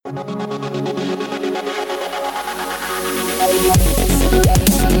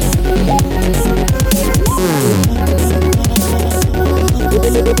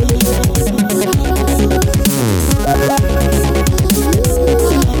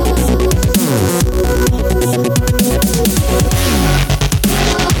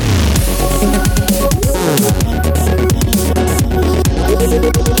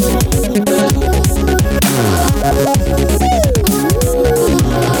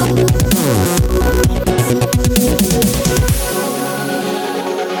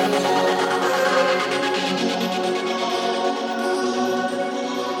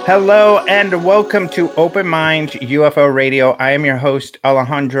Hello and welcome to Open Mind UFO Radio. I am your host,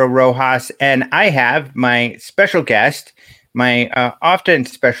 Alejandro Rojas, and I have my special guest, my often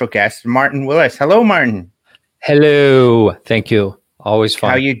special guest, Martin Willis. Hello, Martin. Hello. Thank you. Always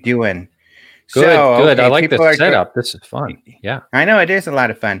fun. How you doing? Good, good. Okay, I like this setup. This is fun. Yeah. I know, it is a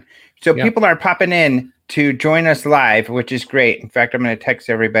lot of fun. So people are popping in to join us live, which is great. In fact, I'm going to text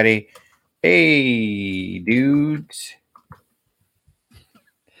everybody, hey, dudes.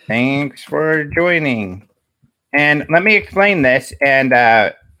 Thanks for joining. And let me explain this. And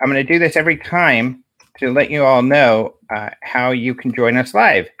I'm going to do this every time to let you all know how you can join us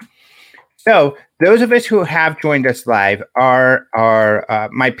live. So those of us who have joined us live are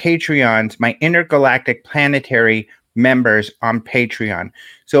my Patreons, my intergalactic planetary members on Patreon.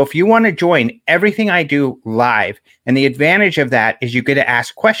 So if you want to join everything I do live, and the advantage of that is you get to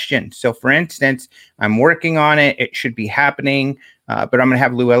ask questions. So for instance, I'm working on it. It should be happening. But I'm going to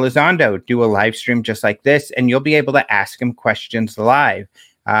have Lou Elizondo do a live stream just like this, and you'll be able to ask him questions live.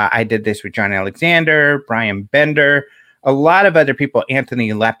 I did this with John Alexander, Brian Bender, a lot of other people.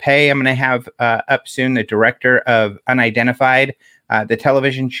 Anthony LaPay, I'm going to have up soon, the director of Unidentified, the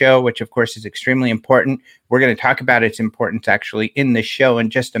television show, which of course is extremely important. We're going to talk about its importance actually in the show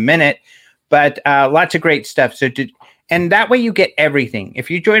in just a minute, but lots of great stuff. And that way you get everything.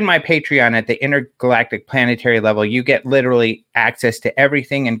 If you join my Patreon at the intergalactic planetary level, you get literally access to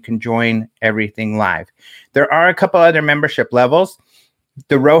everything and can join everything live. There are a couple other membership levels.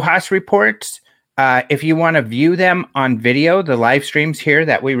 The Rojas reports, if you want to view them on video, the live streams here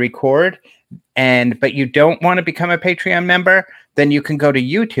that we record, but you don't want to become a Patreon member, then you can go to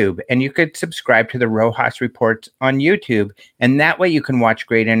YouTube and you could subscribe to the Rojas Reports on YouTube. And that way you can watch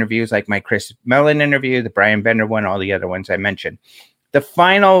great interviews like my Chris Mellon interview, the Brian Bender one, all the other ones I mentioned. The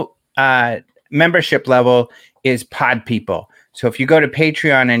final membership level is Pod People. So if you go to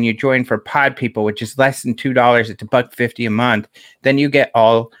Patreon and you join for Pod People, which is less than $2, it's $1.50 a month, then you get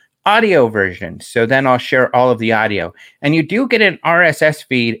all audio versions. So then I'll share all of the audio. And you do get an RSS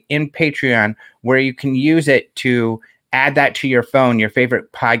feed in Patreon where you can use it to add that to your phone, your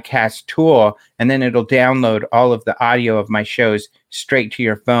favorite podcast tool, and then it'll download all of the audio of my shows straight to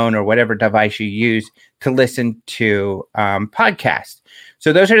your phone or whatever device you use to listen to podcasts.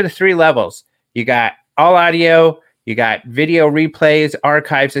 So those are the three levels. You got all audio, you got video replays,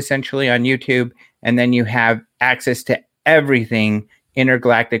 archives essentially on YouTube, and then you have access to everything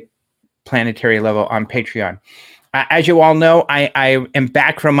intergalactic planetary level on Patreon. As you all know, I am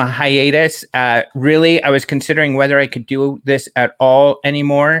back from a hiatus. Really, I was considering whether I could do this at all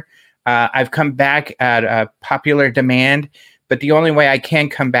anymore. I've come back at a popular demand, but the only way I can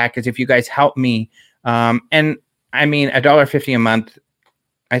come back is if you guys help me. And I mean, $1.50 a month.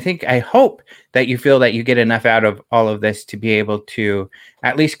 I hope that you feel that you get enough out of all of this to be able to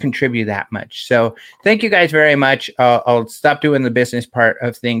at least contribute that much. So thank you guys very much. I'll stop doing the business part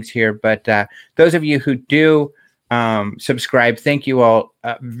of things here, but those of you who do subscribe, thank you all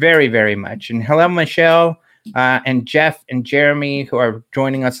very, very much. And hello, Michelle and Jeff and Jeremy, who are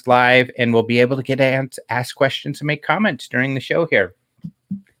joining us live and will be able to get to ask questions and make comments during the show here.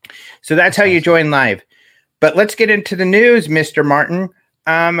 So that's how you join live. But let's get into the news, Mr. Martin.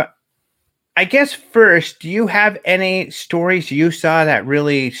 I guess first, do you have any stories you saw that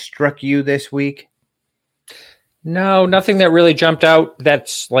really struck you this week? No, nothing that really jumped out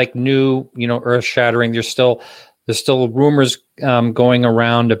that's like new, earth-shattering. There's still rumors going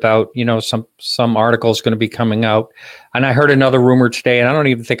around about, some articles going to be coming out. And I heard another rumor today, and I don't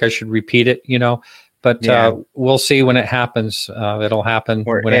even think I should repeat it, but we'll see when it happens. It'll happen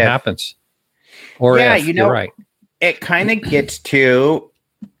when it happens. Or if, you're right. It kind of gets to,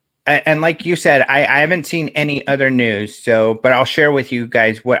 and like you said, I haven't seen any other news, but I'll share with you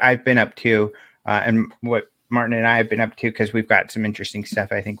guys what I've been up to and what Martin and I have been up to, because we've got some interesting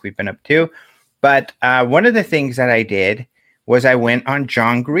stuff I think we've been up to. But one of the things that I did was I went on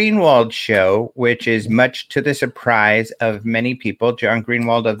John Greenwald's show, which is much to the surprise of many people, John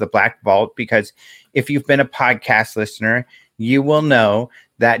Greenwald of the Black Vault, because if you've been a podcast listener, you will know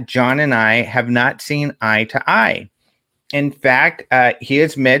that John and I have not seen eye to eye. In fact, he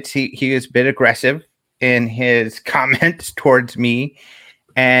admits he is a bit aggressive in his comments towards me.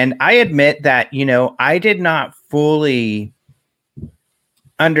 And I admit that, I did not fully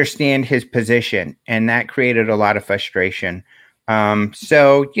understand his position, and that created a lot of frustration.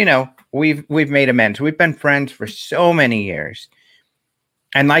 So, we've made amends. We've been friends for so many years.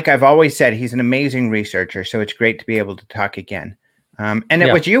 And like I've always said, he's an amazing researcher. So it's great to be able to talk again. And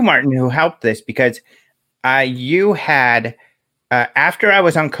it was you, Martin, who helped this, because you had, after I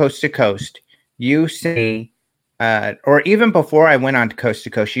was on Coast to Coast, you say, or even before I went on to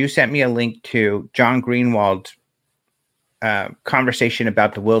Coast, you sent me a link to John Greenwald's conversation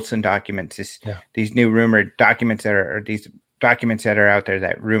about the Wilson documents, these new rumored documents these documents that are out there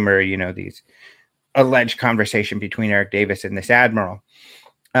that rumor, these alleged conversation between Eric Davis and this admiral.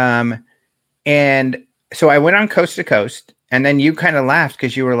 And so I went on Coast to Coast, and then you kind of laughed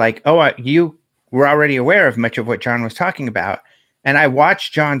because you were like, oh, you were already aware of much of what John was talking about. And I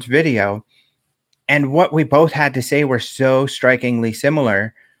watched John's video, and what we both had to say were so strikingly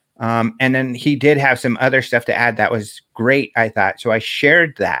similar. And then he did have some other stuff to add that was great, I thought. So I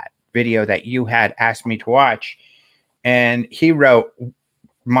shared that video that you had asked me to watch. And he wrote,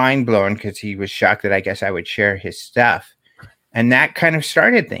 mind blown, because he was shocked that I guess I would share his stuff. And that kind of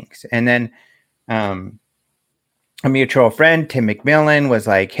started things. And then a mutual friend, Tim McMillan, was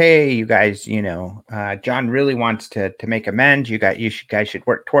like, hey, you guys, John really wants to make amends. You guys should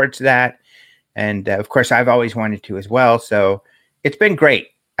work towards that. And of course, I've always wanted to as well. So it's been great,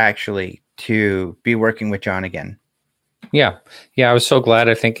 actually, to be working with John again. Yeah. I was so glad.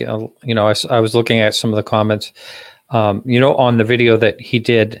 I think, I was looking at some of the comments, on the video that he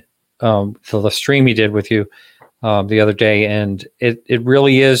did, the stream he did with you the other day. And it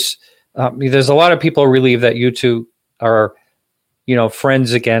really is, there's a lot of people relieved that you two are,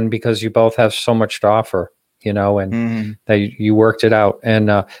 friends again, because you both have so much to offer, and that you worked it out. And,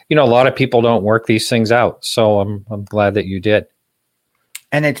 a lot of people don't work these things out. So I'm glad that you did.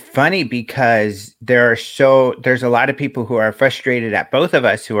 And it's funny because there's a lot of people who are frustrated at both of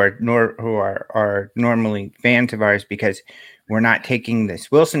us who are normally fans of ours, because we're not taking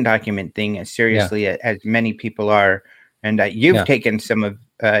this Wilson document thing as seriously as many people are. And you've taken some of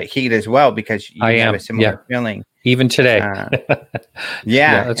heat as well, because you have a similar feeling. Even today.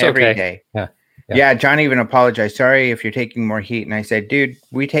 That's every day. Yeah. John even apologized. Sorry if you're taking more heat. And I said, dude,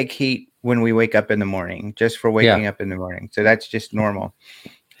 we take heat when we wake up in the morning, just for waking up in the morning. So that's just normal.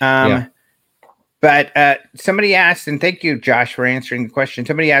 But somebody asked, and thank you, Josh, for answering the question.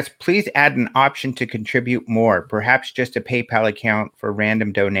 Somebody asked, please add an option to contribute more, perhaps just a PayPal account for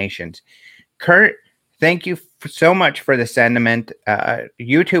random donations. Kurt, thank you so much for the sentiment.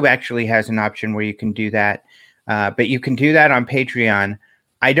 YouTube actually has an option where you can do that, but you can do that on Patreon.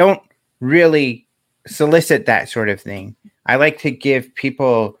 I don't really solicit that sort of thing. I like to give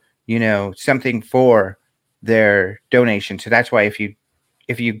people, something for their donation. So that's why if you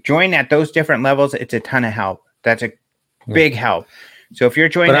join at those different levels, it's a ton of help. That's a big help. So if you're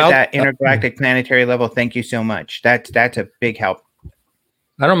joining at that intergalactic planetary level, thank you so much. That's a big help.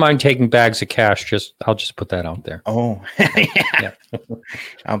 I don't mind taking bags of cash. I'll just put that out there. Oh, yeah.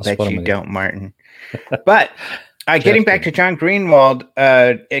 I'll bet you don't, Martin. But getting back to John Greenwald,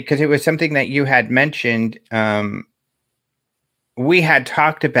 because it was something that you had mentioned, we had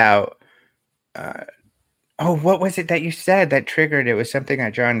talked about, what was it that you said that triggered? It was something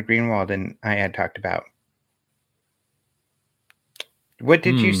that John Greenwald and I had talked about. What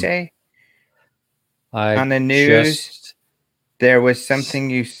did you say? On the news, there was something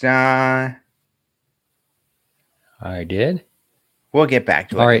you saw. I did? We'll get back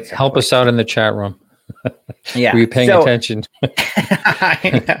to it. All right, help us out in the chat room. Yeah. Were you paying attention?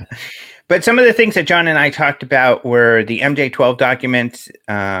 But some of the things that John and I talked about were the MJ-12 documents,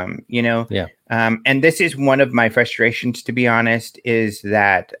 and this is one of my frustrations, to be honest, is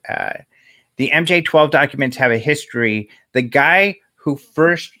that the MJ-12 documents have a history. The guy who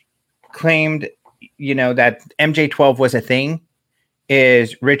first claimed, that MJ-12 was a thing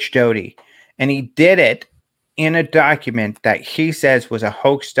is Rich Doty. And he did it in a document that he says was a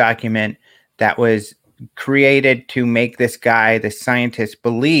hoax document that was created to make this guy, the scientist,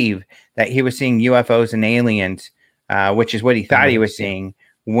 believe that he was seeing UFOs and aliens, which is what he thought he was seeing,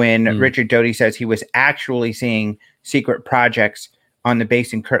 when Richard Doty says he was actually seeing secret projects on the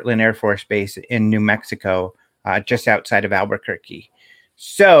base in Kirtland Air Force Base in New Mexico, just outside of Albuquerque.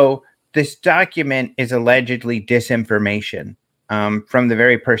 So this document is allegedly disinformation from the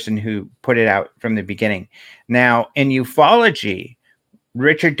very person who put it out from the beginning. Now, in ufology,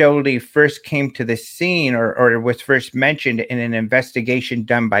 Richard Doty first came to the scene or was first mentioned in an investigation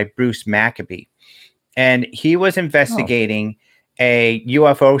done by Bruce Maccabee. And he was investigating a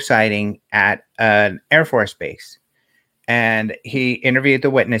UFO sighting at an Air Force base. And he interviewed the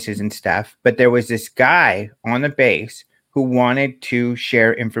witnesses and stuff. But there was this guy on the base who wanted to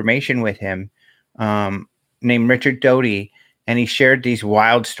share information with him, named Richard Doty. And he shared these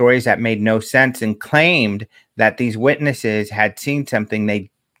wild stories that made no sense and claimed that these witnesses had seen something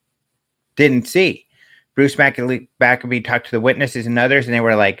they didn't see. Bruce Maccabee talked to the witnesses and others, and they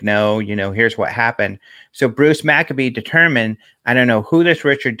were like, no, here's what happened. So Bruce Maccabee determined, I don't know who this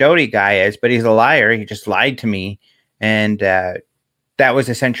Richard Doty guy is, but he's a liar. He just lied to me. And that was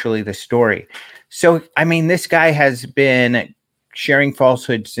essentially the story. So, I mean, this guy has been sharing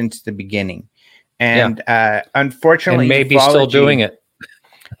falsehoods since the beginning. And unfortunately, and maybe still doing it.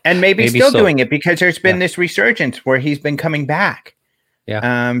 And maybe still doing it, because there's been this resurgence where he's been coming back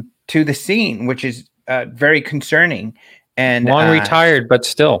to the scene, which is very concerning. And long retired, but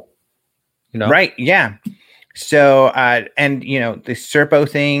still, right. Yeah. So, and the Serpo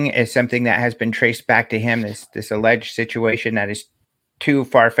thing is something that has been traced back to him. This alleged situation that is too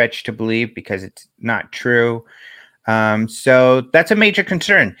far-fetched to believe because it's not true. So that's a major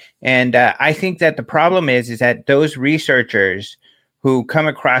concern. And I think that the problem is that those researchers who come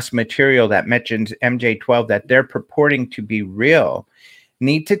across material that mentions MJ12 that they're purporting to be real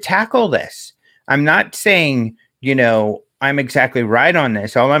need to tackle this. I'm not saying, I'm exactly right on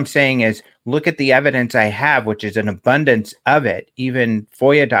this. All I'm saying is look at the evidence I have, which is an abundance of it, even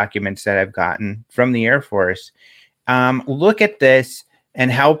FOIA documents that I've gotten from the Air Force. Look at this and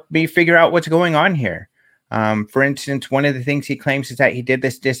help me figure out what's going on here. For instance, one of the things he claims is that he did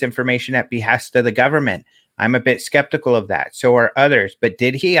this disinformation at behest of the government. I'm a bit skeptical of that. So are others. But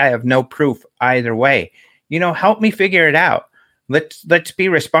did he? I have no proof either way. Help me figure it out. Let's be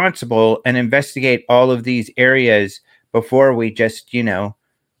responsible and investigate all of these areas before we just,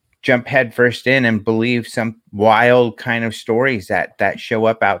 jump headfirst in and believe some wild kind of stories that show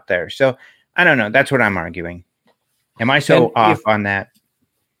up out there. So I don't know. That's what I'm arguing. Am I so off on that?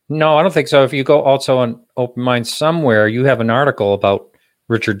 No, I don't think so. If you go also on Open Minds somewhere, you have an article about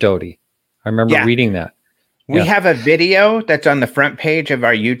Richard Doty. I remember reading that. We have a video that's on the front page of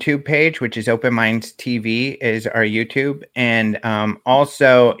our YouTube page, which is Open Minds TV is our YouTube. And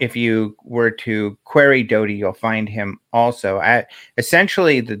also, if you were to query Doty, you'll find him also.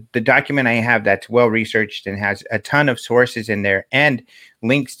 Essentially, the document I have that's well-researched and has a ton of sources in there and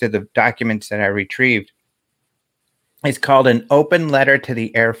links to the documents that I retrieved is called An Open Letter to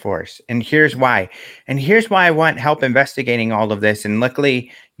the Air Force. And here's why. And here's why I want help investigating all of this. And luckily,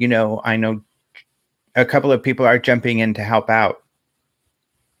 I know a couple of people are jumping in to help out.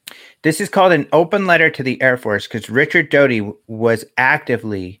 This is called An Open Letter to the Air Force because Richard Doty was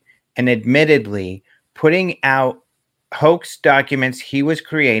actively and admittedly putting out hoax documents he was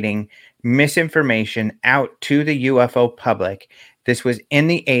creating, misinformation out to the UFO public. This was in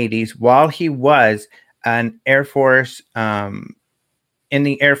the 80s while he was an Air Force, in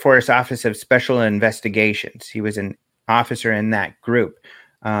the Air Force Office of Special Investigations. He was an officer in that group.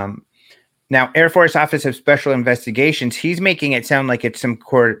 Now, Air Force Office of Special Investigations, he's making it sound like it's some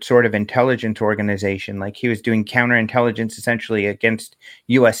sort of intelligence organization, like he was doing counterintelligence essentially against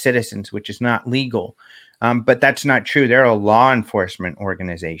U.S. citizens, which is not legal. But that's not true. They're a law enforcement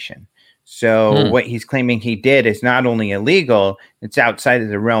organization. So what he's claiming he did is not only illegal, it's outside of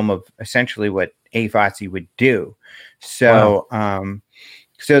the realm of essentially what AFOSI would do. So,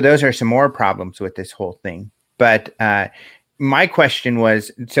 so those are some more problems with this whole thing. But my question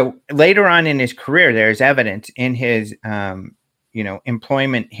was, so later on in his career, there's evidence in his,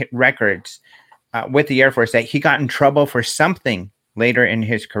 employment records with the Air Force that he got in trouble for something later in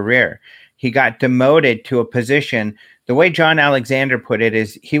his career. He got demoted to a position. The way John Alexander put it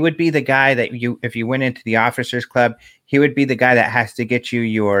is he would be the guy that if you went into the officers club, he would be the guy that has to get you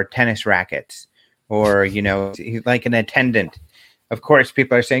your tennis rackets or, he's like an attendant. Of course,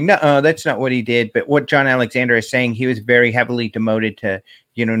 people are saying, no, that's not what he did. But what John Alexander is saying, he was very heavily demoted to,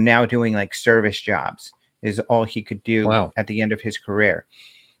 now doing like service jobs is all he could do at the end of his career.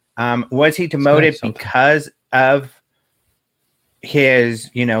 Was he demoted because of his,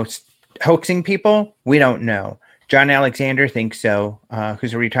 hoaxing people? We don't know. John Alexander thinks so,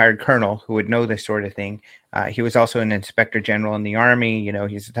 who's a retired colonel who would know this sort of thing. He was also an inspector general in the Army.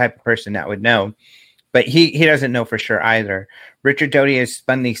 He's the type of person that would know. But he doesn't know for sure either. Richard Doty has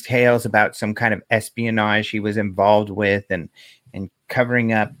spun these tales about some kind of espionage he was involved with and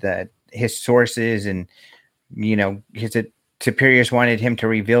covering up his sources. And, his superiors wanted him to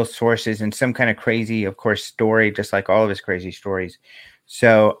reveal sources and some kind of crazy, of course, story, just like all of his crazy stories.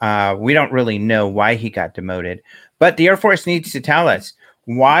 So we don't really know why he got demoted. But the Air Force needs to tell us,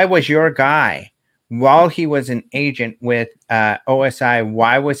 why was your guy, while he was an agent with OSI,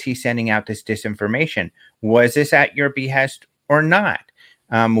 why was he sending out this disinformation? Was this at your behest or not?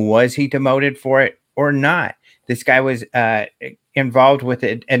 Was he demoted for it or not? This guy was involved with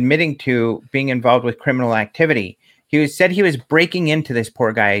it, admitting to being involved with criminal activity. Said he was breaking into this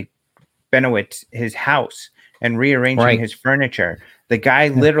poor guy, Benowitz, his house and rearranging his furniture. The guy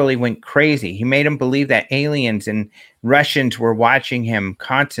literally went crazy. He made him believe that aliens and Russians were watching him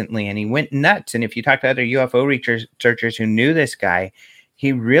constantly, and he went nuts. And if you talk to other UFO researchers who knew this guy,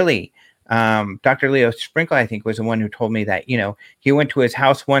 he really, Dr. Leo Sprinkle, I think, was the one who told me that, he went to his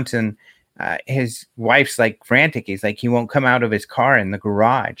house once and his wife's like frantic. He's like, he won't come out of his car in the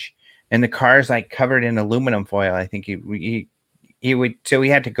garage, and the car's like covered in aluminum foil. I think he would, so he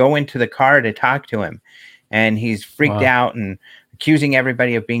had to go into the car to talk to him, and he's freaked out and accusing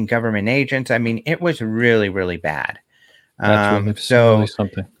everybody of being government agents. I mean, it was really, really bad. That's really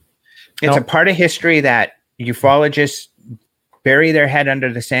something. It's a part of history that ufologists bury their head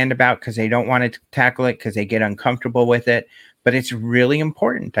under the sand about because they don't want to tackle it, because they get uncomfortable with it. But it's really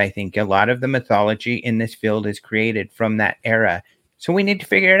important. I think a lot of the mythology in this field is created from that era. So we need to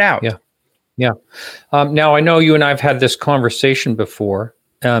figure it out. Yeah. Now, I know you and I have had this conversation before,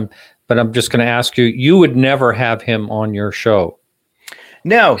 but I'm just going to ask you, you would never have him on your show.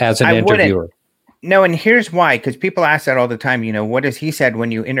 No, as an interviewer. Wouldn't. No, and here's why, because people ask that all the time. What has he said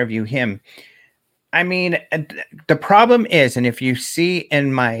when you interview him? I mean, the problem is, and if you see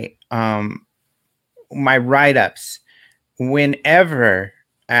in my my write-ups, whenever,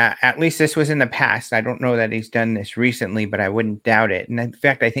 at least this was in the past, I don't know that he's done this recently, but I wouldn't doubt it. And in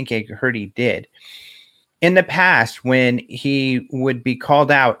fact, I think I heard he did. In the past, when he would be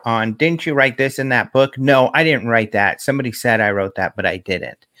called out on, didn't you write this in that book? No, I didn't write that. Somebody said I wrote that, but I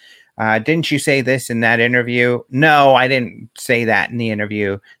didn't. Didn't you say this in that interview? No, I didn't say that in the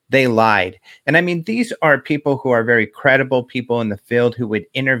interview. They lied. And I mean, these are people who are very credible people in the field who would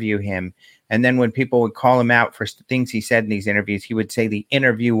interview him. And then when people would call him out for things he said in these interviews, he would say the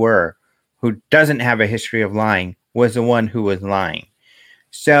interviewer, who doesn't have a history of lying, was the one who was lying.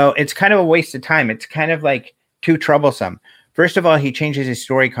 So it's kind of a waste of time. It's kind of like too troublesome. First of all, he changes his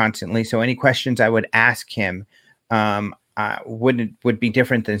story constantly. So any questions I would ask him would be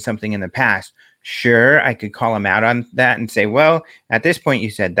different than something in the past. Sure, I could call him out on that and say, well, at this point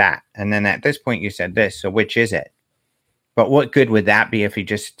you said that, and then at this point you said this. So which is it? But what good would that be if he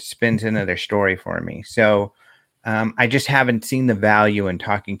just spins another story for me? So I just haven't seen the value in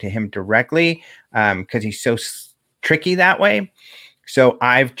talking to him directly because he's so tricky that way. So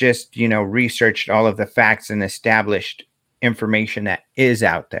I've just, researched all of the facts and established information that is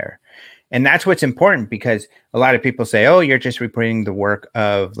out there. And that's what's important, because a lot of people say, oh, you're just reporting the work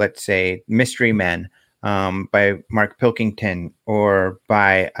of, let's say, Mystery Men by Mark Pilkington, or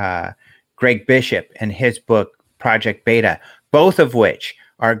by Greg Bishop and his book, Project Beta, both of which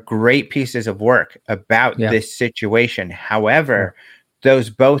are great pieces of work about this situation. However, those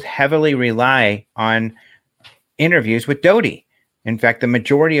both heavily rely on interviews with Doty. In fact, the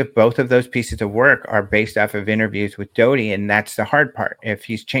majority of both of those pieces of work are based off of interviews with Doty, and that's the hard part. If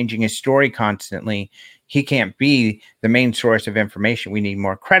he's changing his story constantly, he can't be the main source of information. We need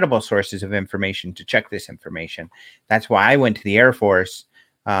more credible sources of information to check this information. That's why I went to the Air Force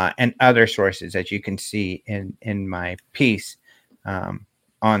and other sources, as you can see in my piece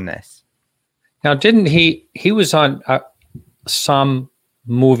on this. Now, didn't he was on some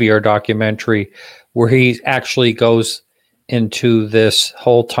movie or documentary where he actually goes into this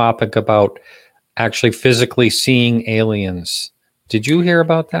whole topic about actually physically seeing aliens. Did you hear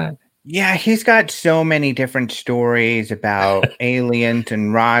about that? Yeah, he's got so many different stories about aliens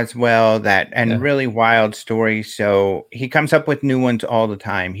and Roswell and really wild stories. So he comes up with new ones all the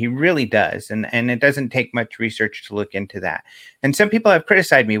time. He really does. And it doesn't take much research to look into that. And some people have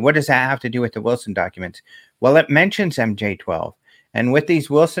criticized me. What does that have to do with the Wilson documents? Well, it mentions MJ-12. And with these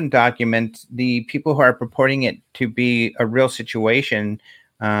Wilson documents, the people who are purporting it to be a real situation,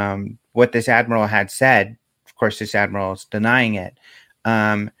 what this admiral had said, of course, this admiral is denying it.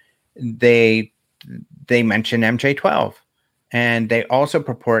 They mention MJ-12. And they also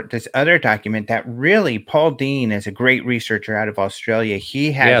purport this other document that really, Paul Dean is a great researcher out of Australia.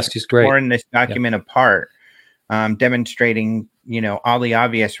 He has torn this document apart, demonstrating, all the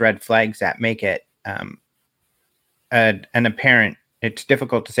obvious red flags that make it an apparent. It's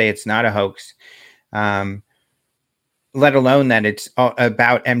difficult to say it's not a hoax, let alone that it's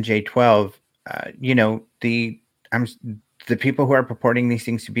about MJ-12. The people who are purporting these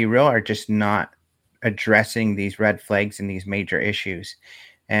things to be real are just not addressing these red flags and these major issues.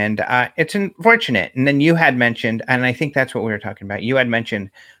 And it's unfortunate. And then you had mentioned, and I think that's what we were talking about. You had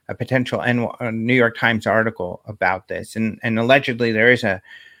mentioned a potential New York Times article about this, and allegedly there is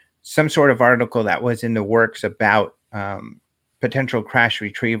some sort of article that was in the works about potential crash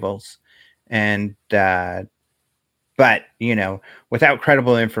retrievals, and but without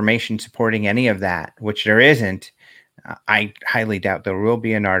credible information supporting any of that, which there isn't, I highly doubt there will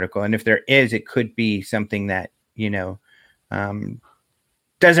be an article. And if there is, it could be something that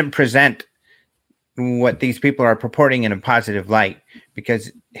doesn't present what these people are purporting in a positive light,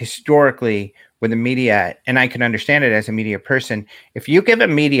 because historically with the media, and I can understand it as a media person, if you give a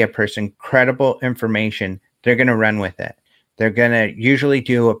media person credible information, they're going to run with it. They're going to usually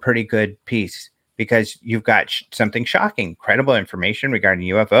do a pretty good piece because you've got something shocking, credible information regarding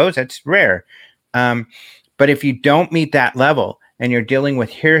UFOs. That's rare. But if you don't meet that level and you're dealing with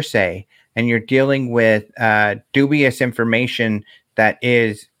hearsay and you're dealing with dubious information that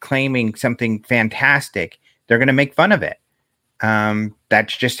is claiming something fantastic, they're going to make fun of it.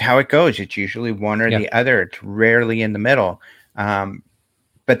 That's just how it goes. It's usually one or the other. It's rarely in the middle.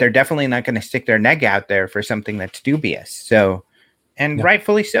 But they're definitely not going to stick their neck out there for something that's dubious. So, and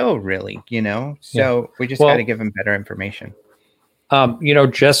rightfully so, really, So we just got to give them better information.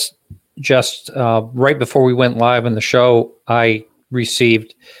 Just right before we went live on the show, I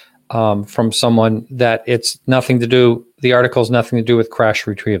received from someone that it's nothing to do. The article has nothing to do with crash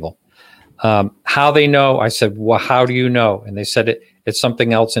retrieval. How they know? I said, well, how do you know? And they said it's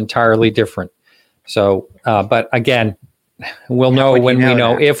something else entirely different. So, but again, we'll know when we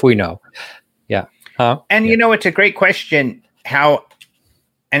know, if we know. Yeah. And it's a great question.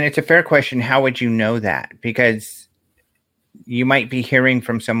 And it's a fair question. How would you know that? Because you might be hearing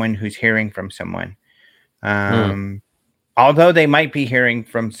from someone who's hearing from someone. Although they might be hearing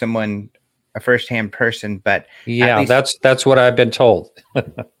from someone, a firsthand person, but that's what I've been told.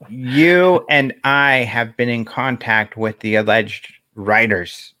 You and I have been in contact with the alleged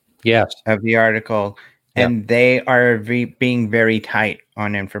writers of the article, and they are being very tight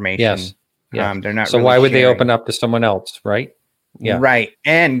on information. Yes. They're not. So really why would sharing. They open up to someone else, right? Yeah. Right.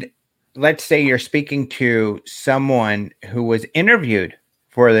 And let's say you're speaking to someone who was interviewed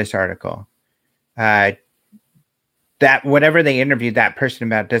for this article. That whatever they interviewed that person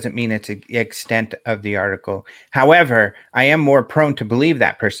about doesn't mean it's the extent of the article. However, I am more prone to believe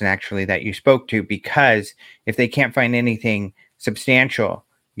that person actually that you spoke to, because if they can't find anything substantial,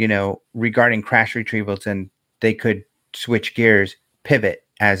 regarding crash retrievals, then they could switch gears, pivot,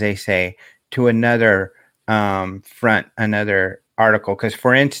 as they say, to another front, another article. Because,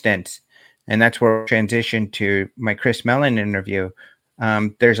 for instance, and that's where we'll transition to my Chris Mellon interview,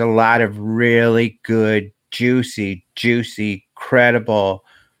 there's a lot of really good, juicy, credible,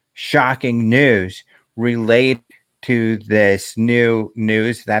 shocking news related to this new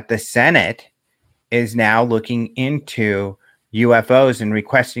news that the Senate is now looking into UFOs and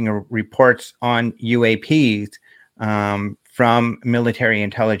requesting reports on UAPs from military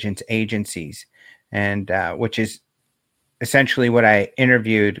intelligence agencies, and which is essentially what I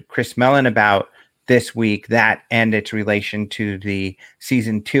interviewed Chris Mellon about this week, that and its relation to the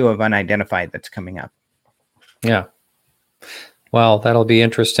season 2 of Unidentified that's coming up. Yeah. Well, that'll be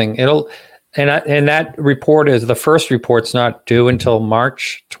interesting. And that report is the first report's not due until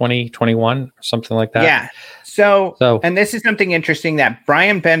March 2021 or something like that. Yeah. So, and this is something interesting that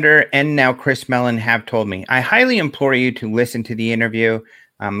Brian Bender and now Chris Mellon have told me. I highly implore you to listen to the interview.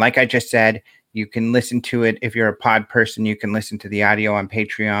 Like I just said, you can listen to it. If you're a pod person, you can listen to the audio on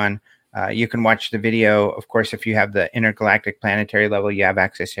Patreon. You can watch the video. Of course, if you have the intergalactic planetary level, you have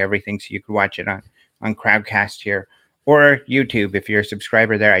access to everything. So you can watch it on Crowdcast here, or YouTube if you're a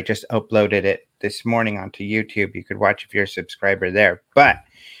subscriber there. I just uploaded it this morning onto YouTube. You could watch if you're a subscriber there. But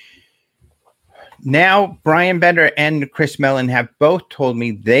now Brian Bender and Chris Mellon have both told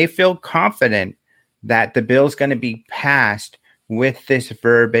me they feel confident that the bill is going to be passed with this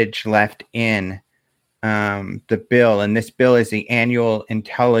verbiage left in the bill. And this bill is the annual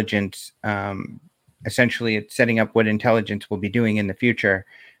intelligence. Essentially, it's setting up what intelligence will be doing in the future.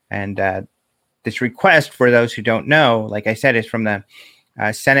 And this request, for those who don't know, like I said, is from the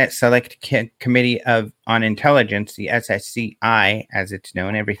Senate Select Committee on Intelligence, the SSCI, as it's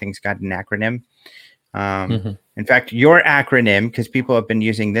known. Everything's got an acronym. In fact, your acronym, because people have been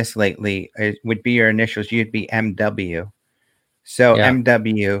using this lately, would be your initials. You'd be MW. So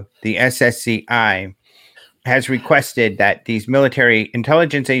MW, the SSCI, has requested that these military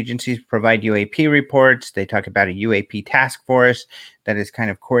intelligence agencies provide UAP reports. They talk about a UAP task force that is kind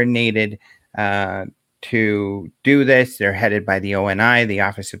of coordinated to do this. They're headed by the ONI, the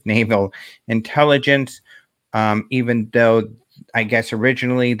Office of Naval Intelligence, even though I guess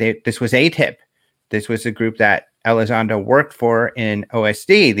originally this was ATIP. This was a group that Elizondo worked for in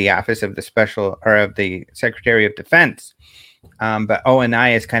OSD, the Office of the Secretary of Defense. But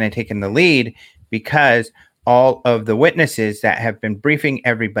ONI has kind of taken the lead because all of the witnesses that have been briefing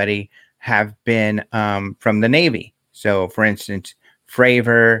everybody have been from the Navy. So, for instance,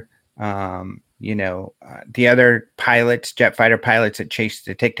 Fravor, the other pilots, jet fighter pilots that chased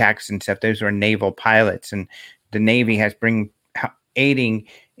the Tic Tacs and stuff, those were naval pilots. And the Navy has aiding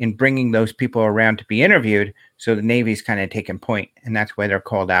in bringing those people around to be interviewed. So the Navy's kind of taken point, and that's why they're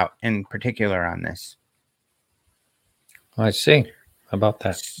called out in particular on this. I see. How about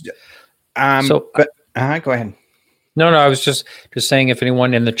that? Go ahead. No, I was just saying, if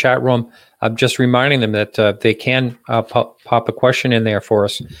anyone in the chat room, I'm just reminding them that they can pop a question in there for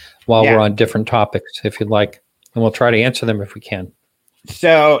us while we're on different topics, if you'd like, and we'll try to answer them if we can.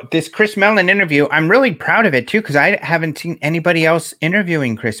 So this Chris Mellon interview, I'm really proud of it too, because I haven't seen anybody else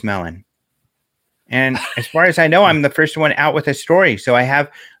interviewing Chris Mellon. And as far as I know, I'm the first one out with a story. So I have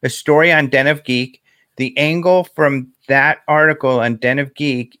a story on Den of Geek. The angle from that article on Den of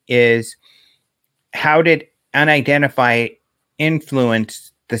Geek is, how did unidentified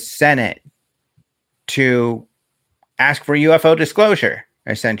influence the Senate to ask for UFO disclosure,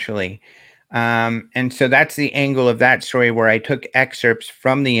 essentially. And so that's the angle of that story, where I took excerpts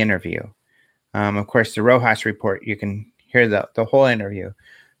from the interview. Of course, the Rojas report, you can hear the whole interview.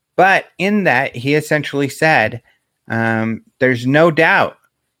 But in that, he essentially said, there's no doubt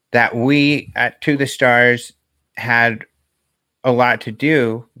that we at To the Stars had a lot to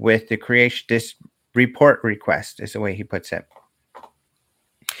do with the creation, this report request is the way he puts it.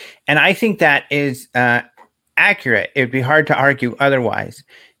 And I think that is accurate. It'd be hard to argue otherwise.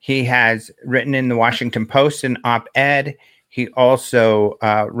 He has written in the Washington Post an op-ed. He also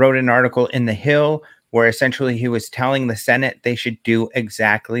wrote an article in The Hill where essentially he was telling the Senate they should do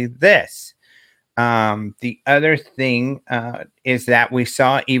exactly this. The other thing is that we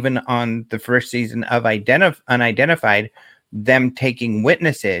saw even on the first season of Unidentified, them taking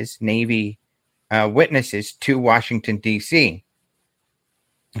witnesses, Navy witnesses, to Washington, D.C.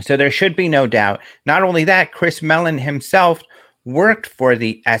 So there should be no doubt. Not only that, Chris Mellon himself worked for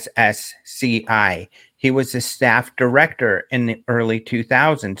the SSCI. He was the staff director in the early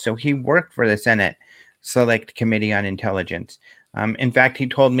 2000s. So he worked for the Senate Select Committee on Intelligence. In fact, he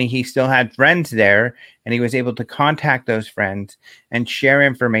told me he still had friends there, and he was able to contact those friends and share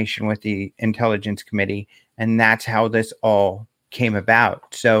information with the Intelligence Committee. And that's how this all came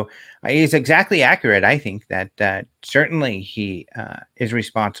about. So he's exactly accurate. I think that certainly he is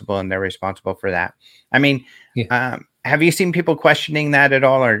responsible, and they're responsible for that. I mean, have you seen people questioning that at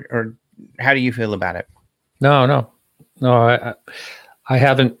all, or how do you feel about it? No, I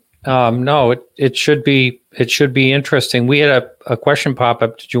haven't. No, it should be interesting. We had a question pop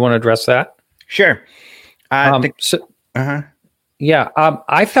up. Did you want to address that? Sure. Yeah,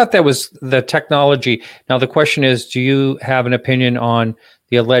 I thought that was the technology. Now the question is, do you have an opinion on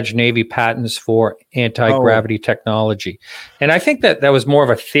the alleged Navy patents for anti-gravity technology? And I think that was more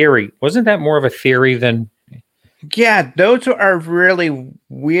of a theory. Wasn't that more of a theory than? Yeah, those are really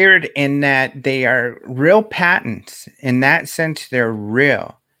weird in that they are real patents. In that sense, they're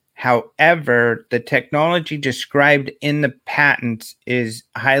real. However, the technology described in the patents is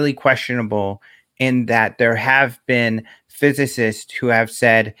highly questionable, in that there have been physicists who have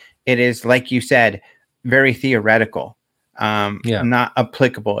said it is, like you said, very theoretical, not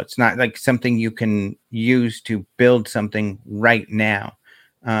applicable. It's not like something you can use to build something right now.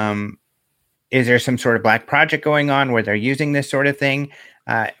 Is there some sort of black project going on where they're using this sort of thing?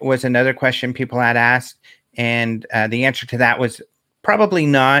 Was another question people had asked. And the answer to that was probably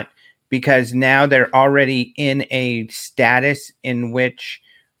not, because now they're already in a status in which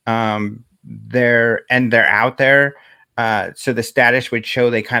they're out there. So the status would show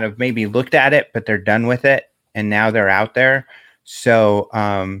they kind of maybe looked at it, but they're done with it, and now they're out there. So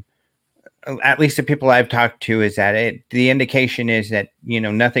at least the people I've talked to is that the indication is that,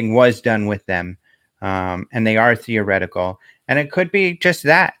 nothing was done with them, and they are theoretical. And it could be just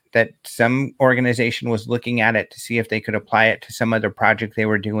that some organization was looking at it to see if they could apply it to some other project they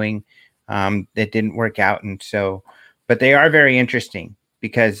were doing that didn't work out. And so, but they are very interesting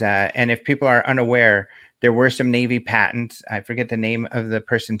because, and if people are unaware, there were some Navy patents. I forget the name of the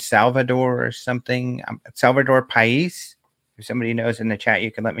person, Salvador or something, Salvador Pais. If somebody knows in the chat,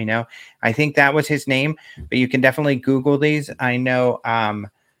 you can let me know. I think that was his name, but you can definitely Google these. I know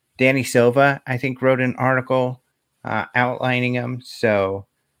Danny Silva, I think, wrote an article outlining them. So,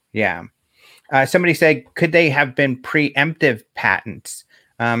 yeah. Somebody said, could they have been preemptive patents?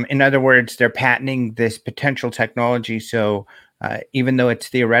 In other words, they're patenting this potential technology. So even though it's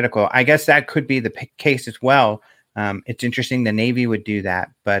theoretical, I guess that could be the case as well. It's interesting the Navy would do that,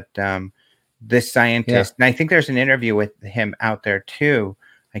 but this scientist, and I think there's an interview with him out there too.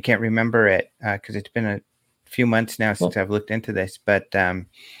 I can't remember it because it's been a few months now since I've looked into this, but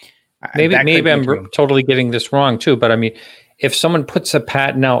maybe I'm totally getting this wrong too. But I mean, if someone puts a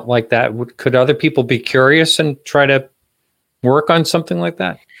patent out like that, could other people be curious and try to work on something like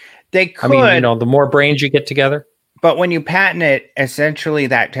that? They could. I mean, the more brains you get together. But when you patent it, essentially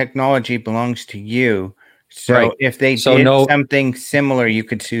that technology belongs to you. So if they did something similar, you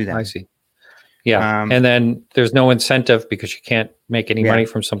could sue them. I see. Yeah. And then there's no incentive because you can't make any money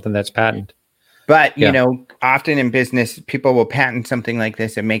from something that's patented. But, you know, often in business, people will patent something like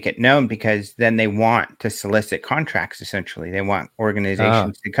this and make it known because then they want to solicit contracts, essentially. They want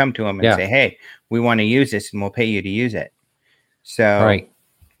organizations to come to them and say, hey, we want to use this and we'll pay you to use it. So,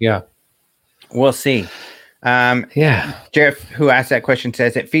 we'll see. Jeff, who asked that question,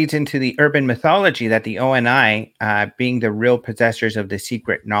 says it feeds into the urban mythology that the ONI being the real possessors of the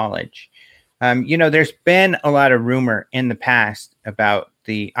secret knowledge. You know, there's been a lot of rumor in the past about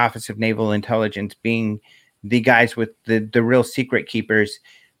the Office of Naval Intelligence being the guys with the real secret keepers.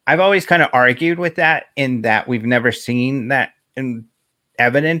 I've always kind of argued with that in that we've never seen that in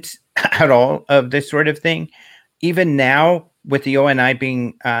evidence at all of this sort of thing. Even now, with the ONI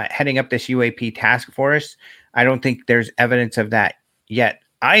being heading up this UAP task force, I don't think there's evidence of that yet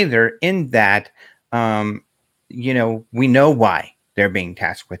either, in that, you know, we know why they're being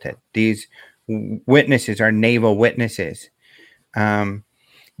tasked with it. These witnesses are naval witnesses.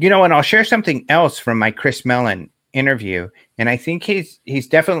 You know, and I'll share something else from my Chris Mellon interview. And I think he's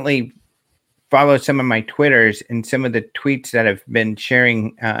definitely followed some of my Twitters and some of the tweets that I've been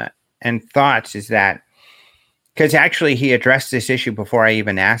sharing and thoughts, is that, because actually he addressed this issue before I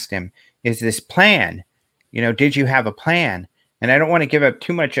even asked him, is this plan, you know, did you have a plan? And I don't want to give up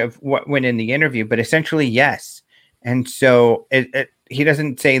too much of what went in the interview, but essentially, yes. And so he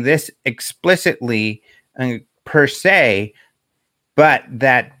doesn't say this explicitly per se, but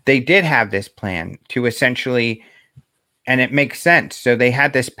that they did have this plan to essentially, and it makes sense. So they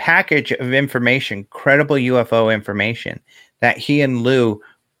had this package of information, credible UFO information, that he and Lou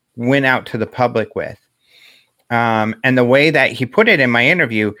went out to the public with. And the way that he put it in my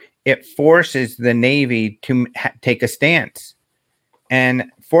interview, it forces the Navy to take a stance.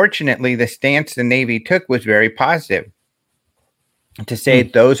 And fortunately, the stance the Navy took was very positive, to say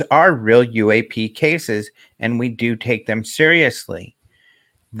those are real UAP cases and we do take them seriously.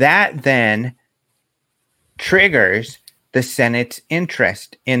 That then triggers the Senate's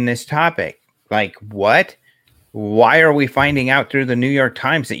interest in this topic. Like, what? Why are we finding out through the New York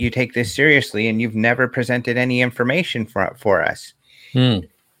Times that you take this seriously and you've never presented any information for us? And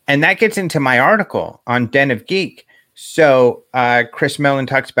that gets into my article on Den of Geek. So Chris Mellon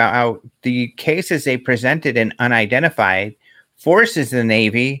talks about how the cases they presented in Unidentified forces the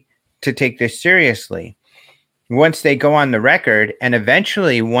Navy to take this seriously. Once they go on the record, and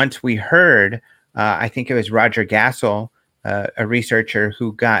eventually once we heard, I think it was Roger Gassel, a researcher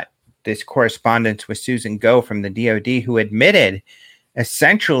who got this correspondence with Susan Go from the DoD, who admitted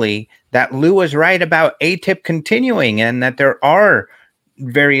essentially that Lou was right about ATIP continuing and that there are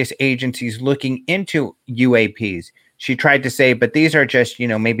various agencies looking into UAPs. She tried to say, but these are just, you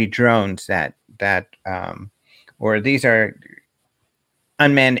know, maybe drones that or these are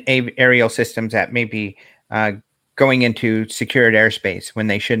unmanned aerial systems that may be going into secured airspace when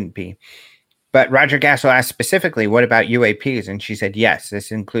they shouldn't be. But Roger Gassel asked specifically, what about UAPs? And she said, yes,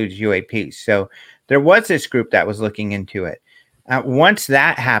 this includes UAPs. So there was this group that was looking into it. Once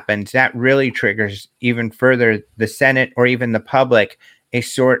that happens, that really triggers even further the Senate or even the public a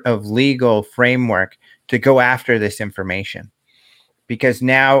sort of legal framework to go after this information. Because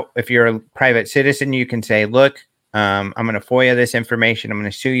now, if you're a private citizen, you can say, look, I'm going to FOIA this information. I'm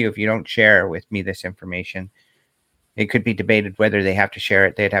going to sue you if you don't share with me this information. It could be debated whether they have to share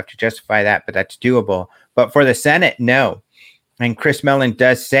it. They'd have to justify that, but that's doable. But for the Senate, no. And Chris Mellon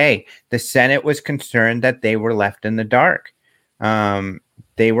does say the Senate was concerned that they were left in the dark.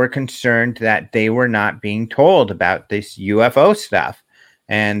 They were concerned that they were not being told about this UFO stuff,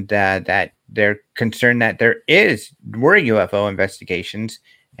 and that they're concerned that were UFO investigations.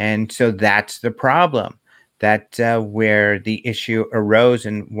 And so that's the problem. That's where the issue arose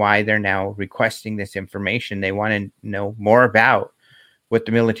and why they're now requesting this information. They want to know more about what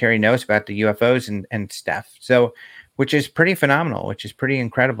the military knows about the UFOs and stuff. So, which is pretty phenomenal, which is pretty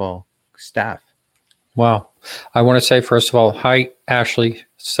incredible stuff. Wow. I want to say, first of all, hi, Ashley.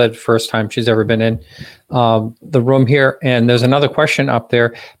 Said first time she's ever been in the room here. And there's another question up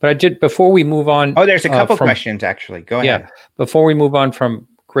there. But I did, before we move on. Oh, there's a couple questions, actually. Go ahead. Before we move on from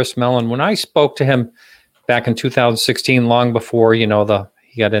Chris Mellon, when I spoke to him back in 2016, long before, he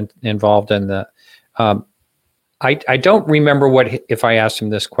got involved in the, I don't remember if I asked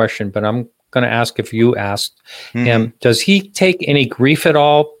him this question, but I'm going to ask if you asked him, does he take any grief at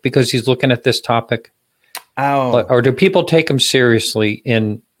all because he's looking at this topic? Oh. Or do people take him seriously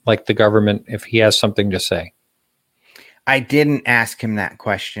in like the government if he has something to say? I didn't ask him that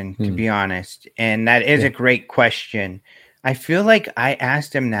question, to be honest. And that is a great question. I feel like I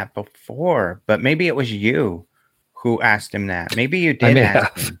asked him that before, but maybe it was you who asked him that. Maybe you did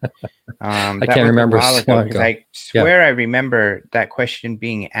ask him. I can't remember. Because I swear I remember that question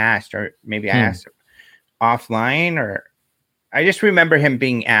being asked, or maybe I asked offline, or I just remember him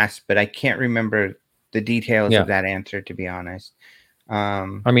being asked, but I can't remember the details of that answer, to be honest.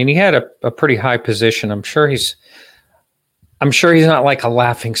 I mean, he had a pretty high position. I'm sure he's not like a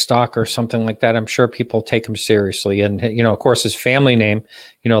laughing stock or something like that. I'm sure people take him seriously. And, of course, his family name,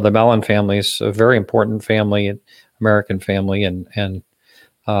 the Mellon family is a very important family, American family and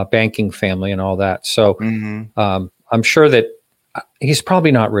banking family and all that. So I'm sure that he's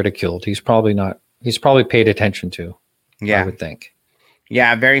probably not ridiculed. He's probably paid attention to, I would think.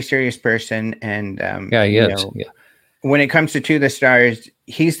 Yeah, a very serious person. And he is. When it comes to the Stars,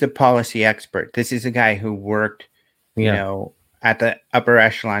 he's the policy expert. This is a guy who worked, at the upper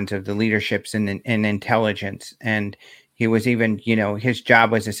echelons of the leaderships in intelligence. And he was even, his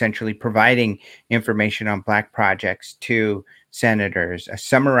job was essentially providing information on Black projects to senators,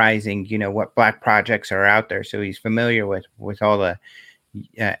 summarizing, what Black projects are out there. So he's familiar with all the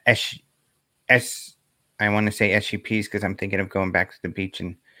I want to say SUPs because I'm thinking of going back to the beach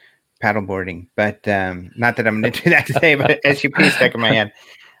and paddleboarding, but not that I'm going to do that today, but SUPs stuck in my head.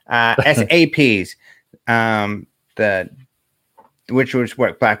 SAPs, which was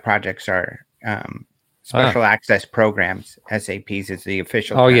what Black projects are, special access programs. SAPs is the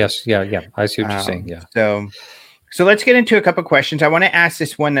official term. Yes. Yeah. I see what you're saying. Yeah. So let's get into a couple of questions. I want to ask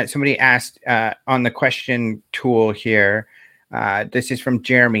this one that somebody asked on the question tool here. This is from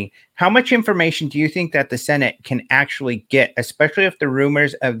Jeremy. How much information do you think that the Senate can actually get, especially if the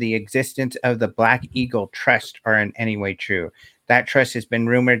rumors of the existence of the Black Eagle Trust are in any way true? That trust has been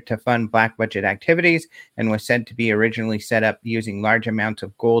rumored to fund Black budget activities and was said to be originally set up using large amounts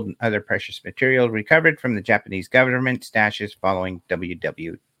of gold and other precious material recovered from the Japanese government stashes following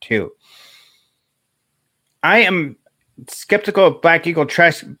WW2. I am skeptical of Black Eagle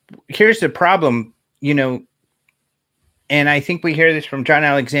Trust. Here's the problem, and I think we hear this from John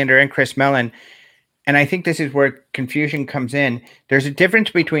Alexander and Chris Mellon, and I think this is where confusion comes in. There's a difference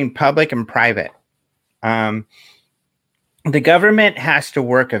between public and private. The government has to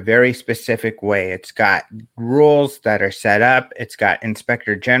work a very specific way. It's got rules that are set up. It's got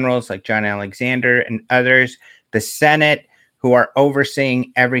inspector generals like John Alexander and others, the Senate, who are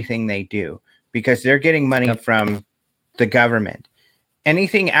overseeing everything they do because they're getting money from the government.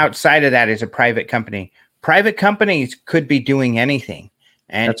 Anything outside of that is a private company. Private companies could be doing anything.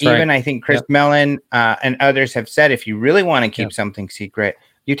 And That's even right. I think Chris Mellon and others have said, if you really want to keep something secret,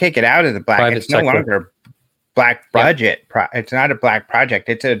 you take it out of the Black. Private it's no sector. longer a Black budget. It's not a Black project.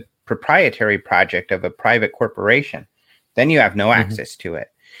 It's a proprietary project of a private corporation. Then you have no access to it.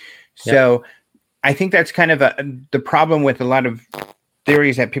 So I think that's kind of the problem with a lot of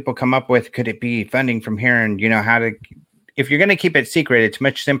theories that people come up with. Could it be funding from here? And how to, if you're going to keep it secret, it's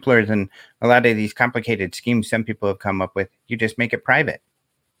much simpler than a lot of these complicated schemes some people have come up with. You just make it private.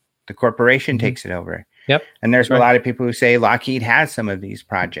 The corporation takes it over. Yep. And there's a lot of people who say Lockheed has some of these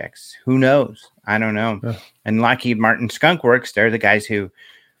projects. Who knows? I don't know. And Lockheed Martin Skunk Works, they're the guys who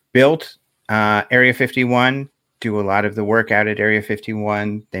built Area 51, do a lot of the work out at Area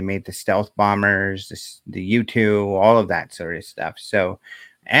 51. They made the stealth bombers, the U-2, all of that sort of stuff. So,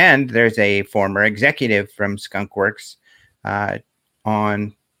 and there's a former executive from Skunk Works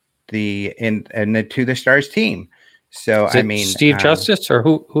on the To the Stars team. So Steve Justice, or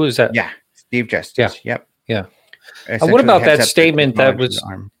who is that? Yeah, Steve Justice. Yeah. Yep. What about that statement that was?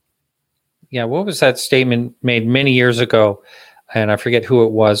 Yeah, what was that statement made many years ago? And I forget who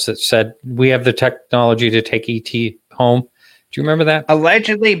it was that said we have the technology to take ET home. Do you remember that?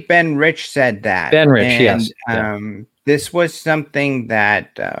 Allegedly, Ben Rich said that. Ben Rich, yes. This was something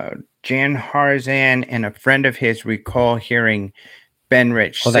that Jan Harzan and a friend of his recall hearing Ben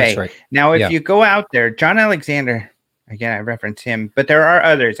Rich say. That's right. Now, if you go out there, John Alexander, again, I reference him, but there are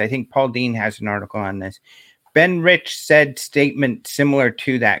others. I think Paul Dean has an article on this. Ben Rich said statement similar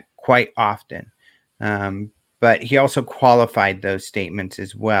to that quite often. But he also qualified those statements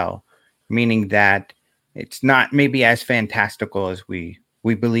as well, meaning that it's not maybe as fantastical as we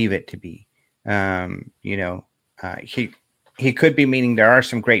believe it to be. He could be meaning there are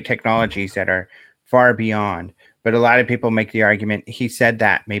some great technologies that are far beyond, but a lot of people make the argument he said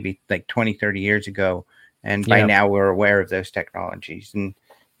that maybe like 20, 30 years ago. And by now we're aware of those technologies. And,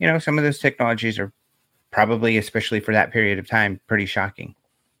 some of those technologies are probably, especially for that period of time, pretty shocking.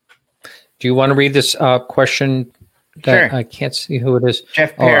 Do you want to read this question? Sure. I can't see who it is.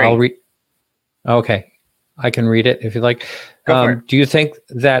 Jeff Perry. I'll read. Okay. I can read it if you like. Go for it. Do you think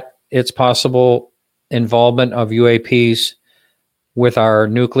that it's possible involvement of UAPs with our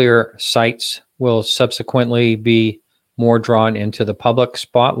nuclear sites will subsequently be more drawn into the public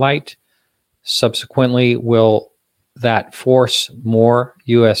spotlight? Subsequently, will that force more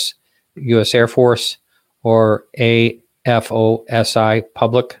U.S. Air Force or AFOSI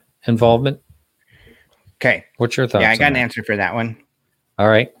public involvement? Okay. What's your thoughts? Yeah, I got an answer for that one. All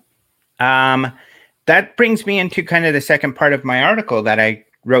right. That brings me into kind of the second part of my article that I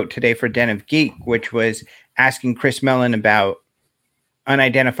wrote today for Den of Geek, which was asking Chris Mellon about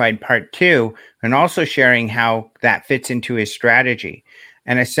Unidentified Part 2 and also sharing how that fits into his strategy.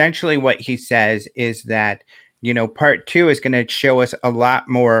 And essentially what he says is that, Part 2 is going to show us a lot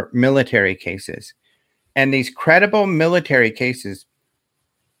more military cases. And these credible military cases.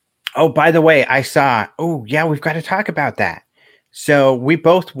 Oh, by the way, we've got to talk about that. So we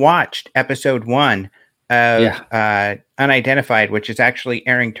both watched episode 1 of Unidentified, which is actually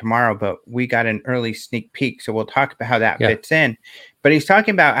airing tomorrow, but we got an early sneak peek. So we'll talk about how that fits in. But he's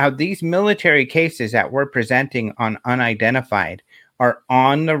talking about how these military cases that we're presenting on Unidentified are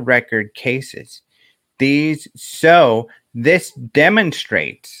on the record cases. This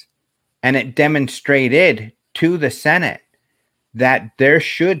demonstrates, and it demonstrated to the Senate, that there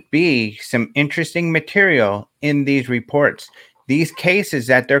should be some interesting material in these reports. These cases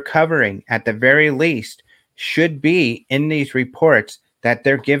that they're covering, at the very least, should be in these reports that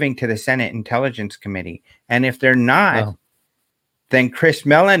they're giving to the Senate Intelligence Committee. And if they're not, then Chris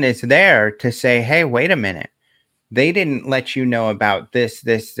Mellon is there to say, hey, wait a minute. They didn't let you know about this,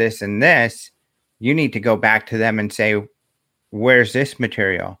 and this. You need to go back to them and say, where's this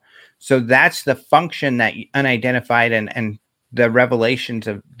material? So that's the function that Unidentified and the revelations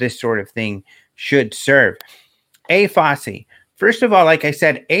of this sort of thing should serve. AFOSI. First of all, like I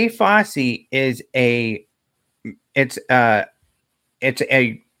said, AFOSI is it's a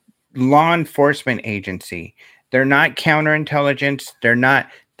law enforcement agency. They're not counterintelligence.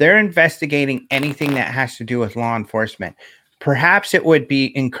 They're investigating anything that has to do with law enforcement. Perhaps it would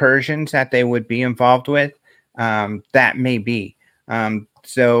be incursions that they would be involved with. That may be.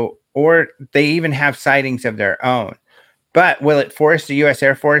 Or they even have sightings of their own. But will it force the U.S.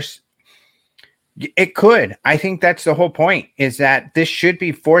 Air Force? It could. I think that's the whole point, is that this should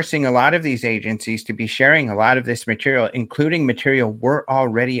be forcing a lot of these agencies to be sharing a lot of this material, including material we're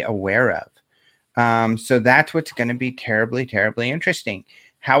already aware of. So that's what's going to be terribly, terribly interesting.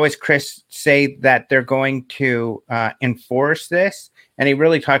 How is Chris say that they're going to enforce this? And he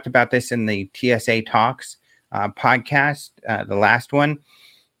really talked about this in the TSA Talks podcast, the last one.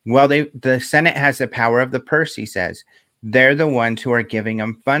 Well, the Senate has the power of the purse, he says. They're the ones who are giving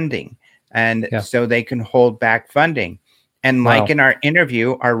them funding. And so they can hold back funding. And like in our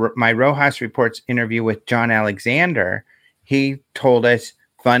interview, my Rojas Reports interview with John Alexander, he told us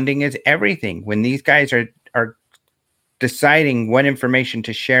funding is everything. When these guys are deciding what information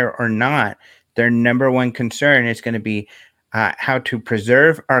to share or not, their number one concern is going to be how to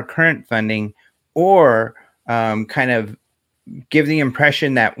preserve our current funding, or kind of give the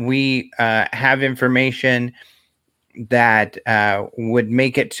impression that we have information that would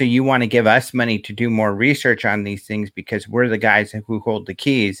make it so you want to give us money to do more research on these things because we're the guys who hold the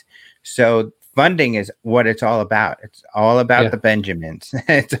keys. So funding is what it's all about. It's all about the Benjamins.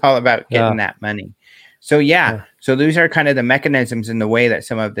 It's all about getting that money. So so those are kind of the mechanisms in the way that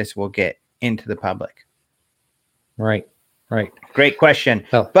some of this will get into the public. Right. Great question.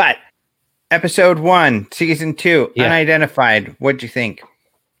 But episode 1, season 2, Unidentified. What'd you think?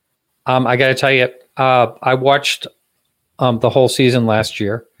 I got to tell you, I watched the whole season last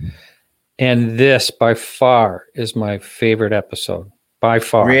year, and this by far is my favorite episode. By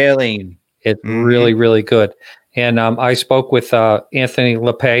far. Really? It's really, really good. And I spoke with Anthony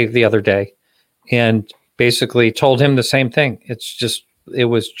LePay the other day and basically told him the same thing. It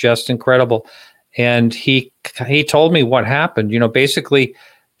was just incredible. And he told me what happened. Basically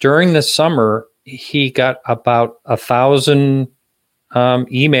during the summer, he got about 1,000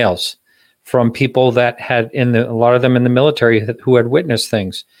 emails from people that had a lot of them in the military who had witnessed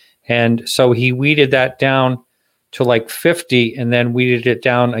things. And so he weeded that down to like 50 and then weeded it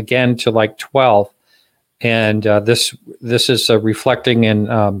down again to like 12. And this is reflecting in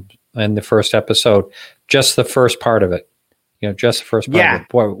the first episode, just the first part of it. Just the first part of it.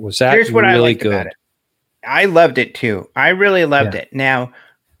 Boy, was that Here's what really I liked good. about it. I loved it too. I really loved it. Now,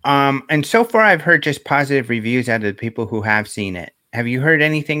 and so far I've heard just positive reviews out of the people who have seen it. Have you heard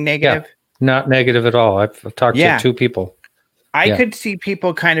anything negative? Yeah, not negative at all. I've talked to 2 people. I could see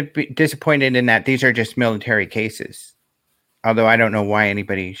people kind of be disappointed in that these are just military cases. Although I don't know why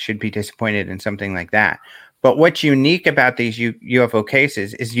anybody should be disappointed in something like that. But what's unique about these UFO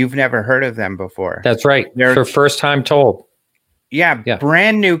cases is you've never heard of them before. That's right. They're first time told. Yeah,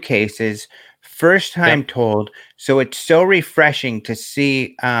 brand new cases, first time told. So it's so refreshing to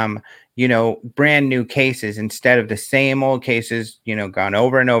see, brand new cases instead of the same old cases, gone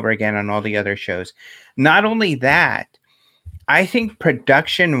over and over again on all the other shows. Not only that, I think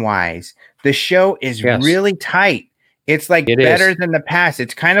production wise, the show is really tight. It's like better than the past.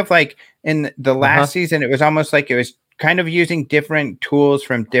 It's kind of like in the last season, it was almost like it was kind of using different tools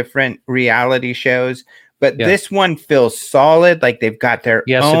from different reality shows. But this one feels solid, like they've got their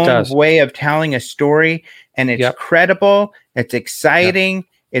own way of telling a story, and it's credible, it's exciting,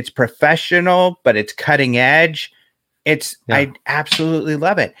 it's professional, but it's cutting edge. I absolutely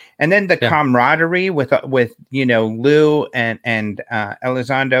love it. And then the camaraderie with Lou and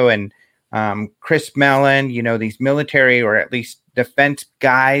Elizondo and Chris Mellon, these military or at least defense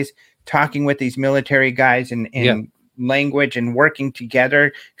guys talking with these military guys in language and working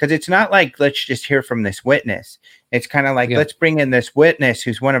together, because it's not like let's just hear from this witness. It's kind of like let's bring in this witness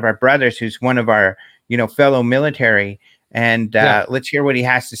who's one of our brothers, who's one of our fellow military, and let's hear what he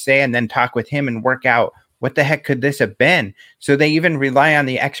has to say, and then talk with him and work out what the heck could this have been. So they even rely on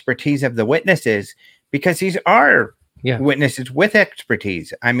the expertise of the witnesses, because these are witnesses with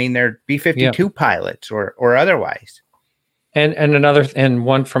expertise. I mean, they're B-52 pilots or otherwise. And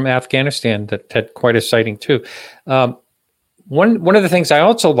one from Afghanistan that had quite a sighting too. One of the things I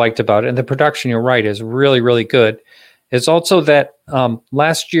also liked about it, and the production, you're right, is really, really good, is also that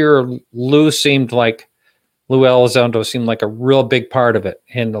last year Lou Elizondo seemed like a real big part of it,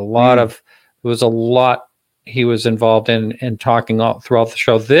 and there was a lot he was involved in talking all throughout the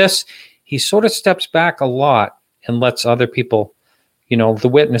show. This, he sort of steps back a lot and lets other people, the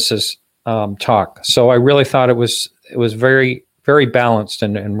witnesses, talk. So I really thought it was very, very balanced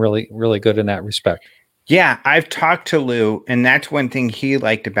and really, really good in that respect. Yeah, I've talked to Lou, and that's one thing he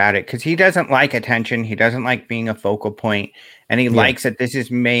liked about it, because he doesn't like attention. He doesn't like being a focal point, and he likes that this is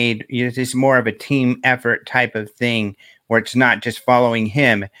made, this is more of a team effort type of thing, where it's not just following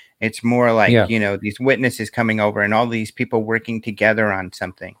him. It's more like, these witnesses coming over and all these people working together on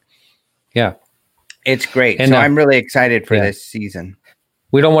something. Yeah. It's great. And so I'm really excited for this season.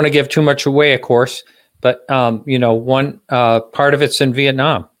 We don't want to give too much away, of course, but, one part of it's in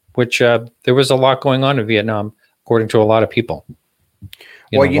Vietnam, which there was a lot going on in Vietnam, according to a lot of people.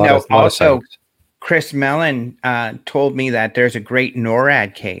 Also, Chris Mellon told me that there's a great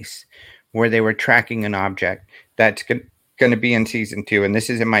NORAD case where they were tracking an object that's going to be in season 2. And this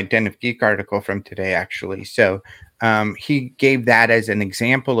is in my Den of Geek article from today, actually. So he gave that as an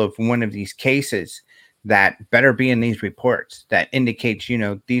example of one of these cases that better be in these reports, that indicates,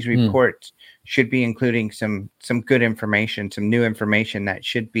 these reports should be including some good information, some new information that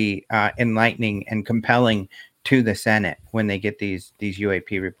should be enlightening and compelling to the Senate when they get these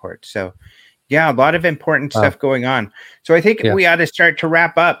UAP reports. So yeah, a lot of important stuff going on. So I think we ought to start to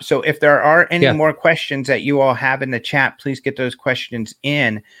wrap up. So if there are any more questions that you all have in the chat, please get those questions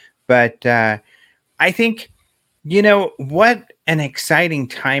in. But I think, what an exciting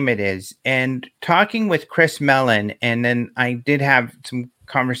time it is. And talking with Chris Mellon, and then I did have some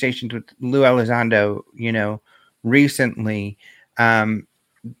conversations with Lou Elizondo, recently,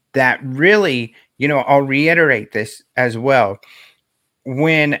 that really, I'll reiterate this as well.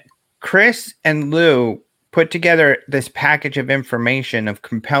 When Chris and Lou put together this package of information of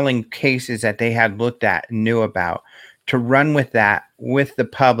compelling cases that they had looked at and knew about, to run with that with the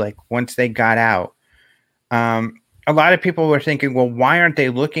public once they got out, a lot of people were thinking, well, why aren't they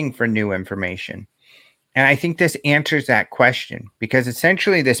looking for new information? And I think this answers that question, because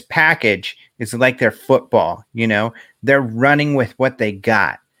essentially this package is like their football, they're running with what they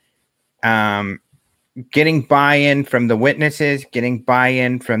got. Getting buy-in from the witnesses, getting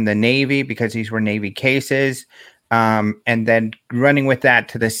buy-in from the Navy, because these were Navy cases, and then running with that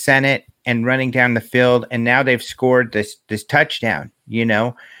to the Senate and running down the field. And now they've scored this touchdown,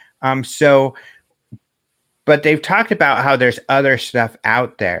 but they've talked about how there's other stuff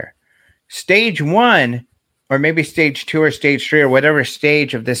out there. Stage 1 or maybe stage 2 or stage 3 or whatever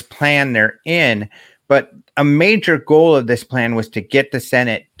stage of this plan they're in. But a major goal of this plan was to get the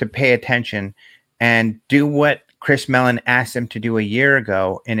Senate to pay attention and do what Chris Mellon asked them to do a year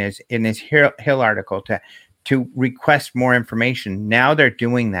ago in his Hill article to request more information. Now they're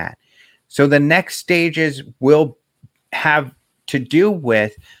doing that. So the next stages will have to do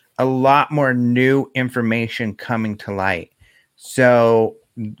with a lot more new information coming to light. So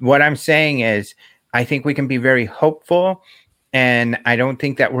what I'm saying is, I think we can be very hopeful, and I don't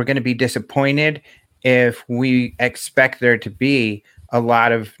think that we're going to be disappointed if we expect there to be a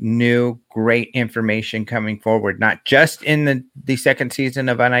lot of new, great information coming forward, not just in the second season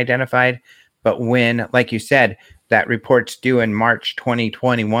of Unidentified, but when, like you said, that report's due in March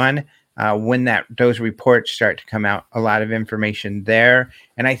 2021, when those reports start to come out, a lot of information there.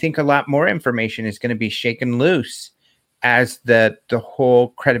 And I think a lot more information is going to be shaken loose as the whole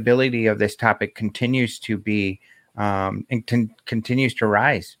credibility of this topic continues to be continues to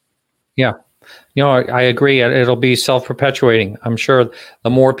rise. Yeah. I agree. It'll be self-perpetuating. I'm sure the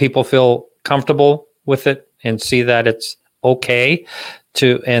more people feel comfortable with it and see that it's okay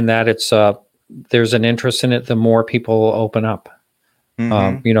and that it's there's an interest in it, the more people will open up.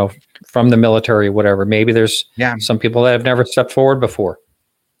 Mm-hmm. From the military, whatever. Maybe there's some people that have never stepped forward before.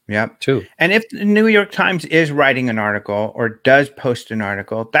 Yep. Too. And if the New York Times is writing an article or does post an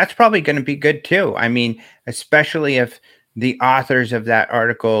article, that's probably going to be good too. I mean, especially if the authors of that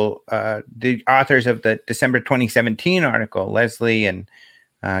article, the authors of the December 2017 article, Leslie and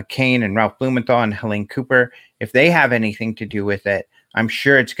Kane and Ralph Blumenthal and Helene Cooper, if they have anything to do with it, I'm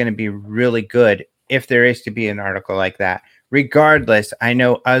sure it's going to be really good if there is to be an article like that. Regardless, I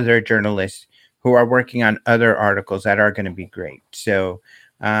know other journalists who are working on other articles that are going to be great. So,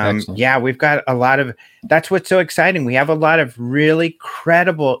 we've got a lot of, that's what's so exciting. We have a lot of really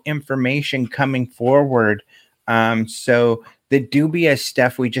credible information coming forward. So the dubious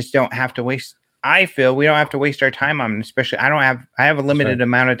stuff, we just don't have to waste. I feel we don't have to waste our time on, especially I have a limited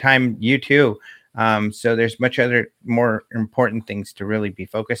amount of time. You too. So there's much more important things to really be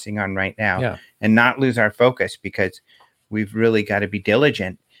focusing on right now and not lose our focus, because we've really got to be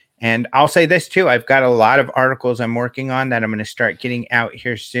diligent. And I'll say this too, I've got a lot of articles I'm working on that I'm going to start getting out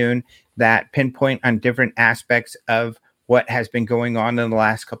here soon that pinpoint on different aspects of what has been going on in the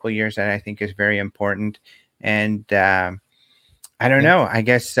last couple of years that I think is very important. And I don't know, I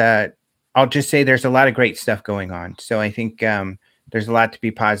guess I'll just say there's a lot of great stuff going on. So I think there's a lot to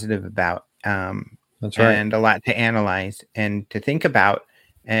be positive about. That's right. And a lot to analyze and to think about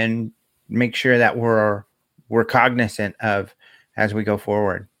and make sure that we're cognizant of as we go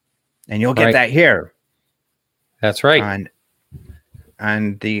forward. And you'll get that here. That's right.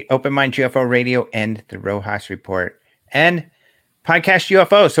 On the Open Mind UFO Radio and the Rojas Report and Podcast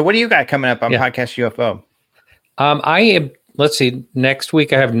UFO. So what do you got coming up on Podcast UFO? Let's see, next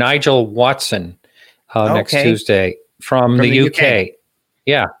week I have Nigel Watson next Tuesday from the UK.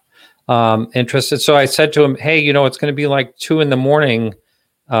 Yeah. Interested. So I said to him, hey, it's going to be like 2 a.m.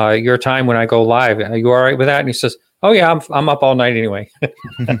 Your time when I go live. Are you all right with that? And he says, oh yeah, I'm up all night anyway.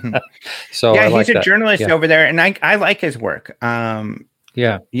 So yeah, he's a journalist over there, and I like his work.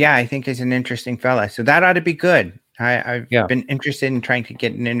 I think he's an interesting fella. So that ought to be good. I've been interested in trying to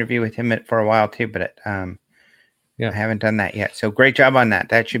get an interview with him for a while too, but I haven't done that yet. So great job on that.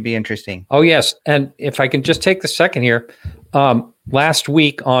 That should be interesting. Oh yes, and if I can just take the second here, last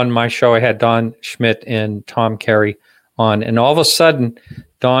week on my show I had Don Schmidt and Tom Carey on, and all of a sudden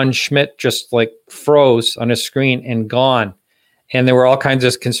Don Schmidt just like froze on his screen and gone. And there were all kinds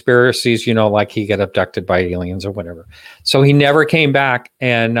of conspiracies, like he got abducted by aliens or whatever. So he never came back.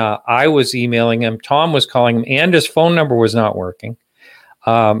 And I was emailing him. Tom was calling him, and his phone number was not working.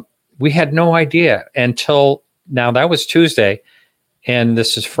 We had no idea until now. That was Tuesday, and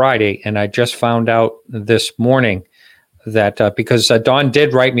this is Friday. And I just found out this morning that because Don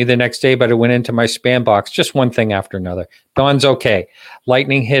did write me the next day, but it went into my spam box, just one thing after another. Don's okay.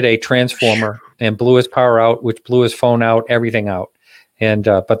 Lightning hit a transformer and blew his power out, which blew his phone out, everything out. And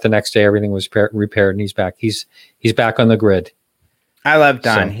but the next day, everything was repaired, and he's back. He's back on the grid. I love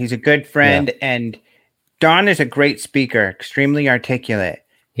Don. So, he's a good friend, and Don is a great speaker, extremely articulate.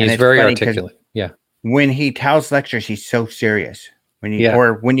 He's very articulate. Yeah. When he tells lectures, he's so serious. When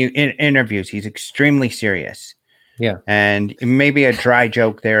you interviews, he's extremely serious. Yeah. And maybe a dry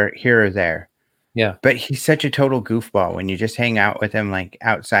joke here or there. Yeah. But he's such a total goofball when you just hang out with him, like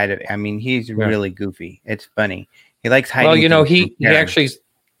outside of, he's really goofy. It's funny. He likes hiding. Well, he actually,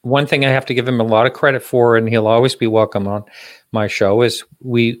 one thing I have to give him a lot of credit for, and he'll always be welcome on my show, is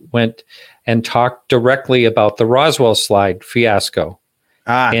we went and talked directly about the Roswell slide fiasco.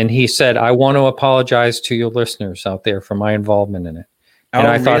 And he said, I want to apologize to your listeners out there for my involvement in it. And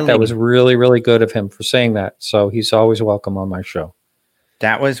I thought that was really, really good of him for saying that. So he's always welcome on my show.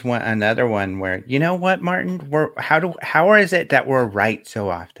 That was another one where, you know what, Martin? How is it that we're right so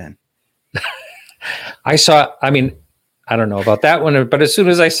often? I don't know about that one, but as soon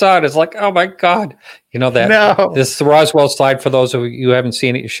as I saw it, it's like, oh my God. This Roswell slide, for those of you who haven't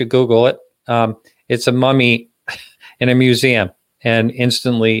seen it, you should Google it. It's a mummy in a museum. And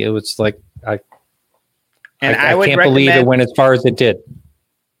instantly it was like, I can't believe it went as far as it did.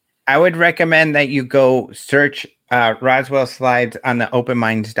 I would recommend that you go search Roswell slides on the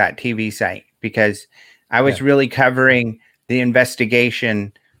openminds.tv site, because I was really covering the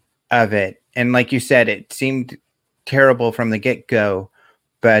investigation of it. And like you said, it seemed terrible from the get-go,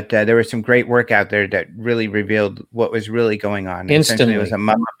 but there was some great work out there that really revealed what was really going on. Instantly. Essentially, it was a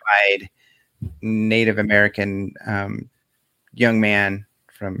mummified Native American young man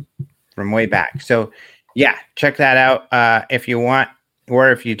from way back. So yeah, check that out if you want,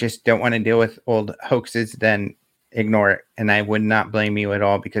 or if you just don't want to deal with old hoaxes, then ignore it. And I would not blame you at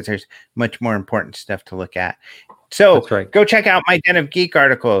all, because there's much more important stuff to look at. So Go check out my Den of Geek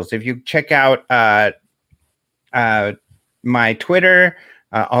articles. If you check out my Twitter,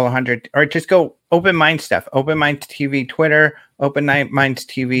 all 100, or just go Open Mind stuff, Open Minds TV Twitter, Open Minds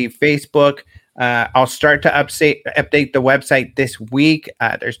TV Facebook. I'll start to update the website this week.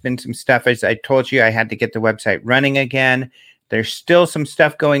 There's been some stuff, as I told you, I had to get the website running again. There's still some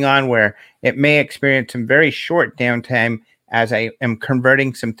stuff going on where it may experience some very short downtime as I am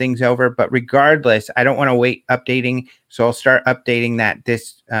converting some things over. But regardless, I don't want to wait updating. So I'll start updating that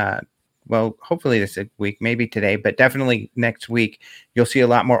this, hopefully this week, maybe today, but definitely next week. You'll see a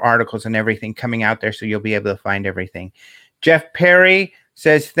lot more articles and everything coming out there, so you'll be able to find everything. Jeff Perry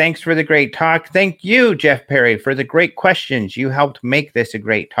says, thanks for the great talk. Thank you, Jeff Perry, for the great questions. You helped make this a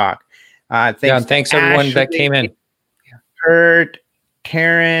great talk. Thanks everyone Ashley, that came in. Kurt,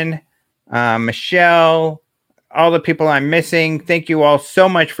 Karen, Michelle, all the people I'm missing. Thank you all so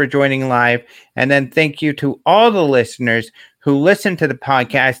much for joining live. And then thank you to all the listeners who listen to the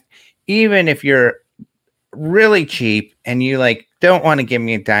podcast. Even if you're really cheap and you don't want to give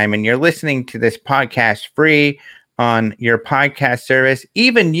me a dime, and you're listening to this podcast free on your podcast service,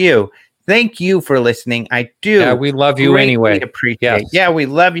 even you, thank you for listening. I do. Yeah, we love you anyway. Appreciate. Yes. Yeah, we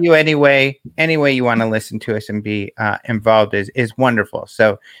love you anyway. Any way you want to listen to us and be involved is wonderful.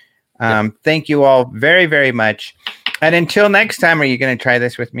 So thank you all very, very much. And until next time, are you going to try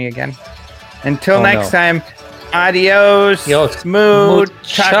this with me again? Until next time, adios, muchachos.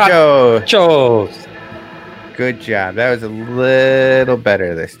 Good job. That was a little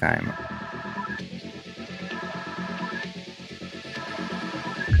better this time.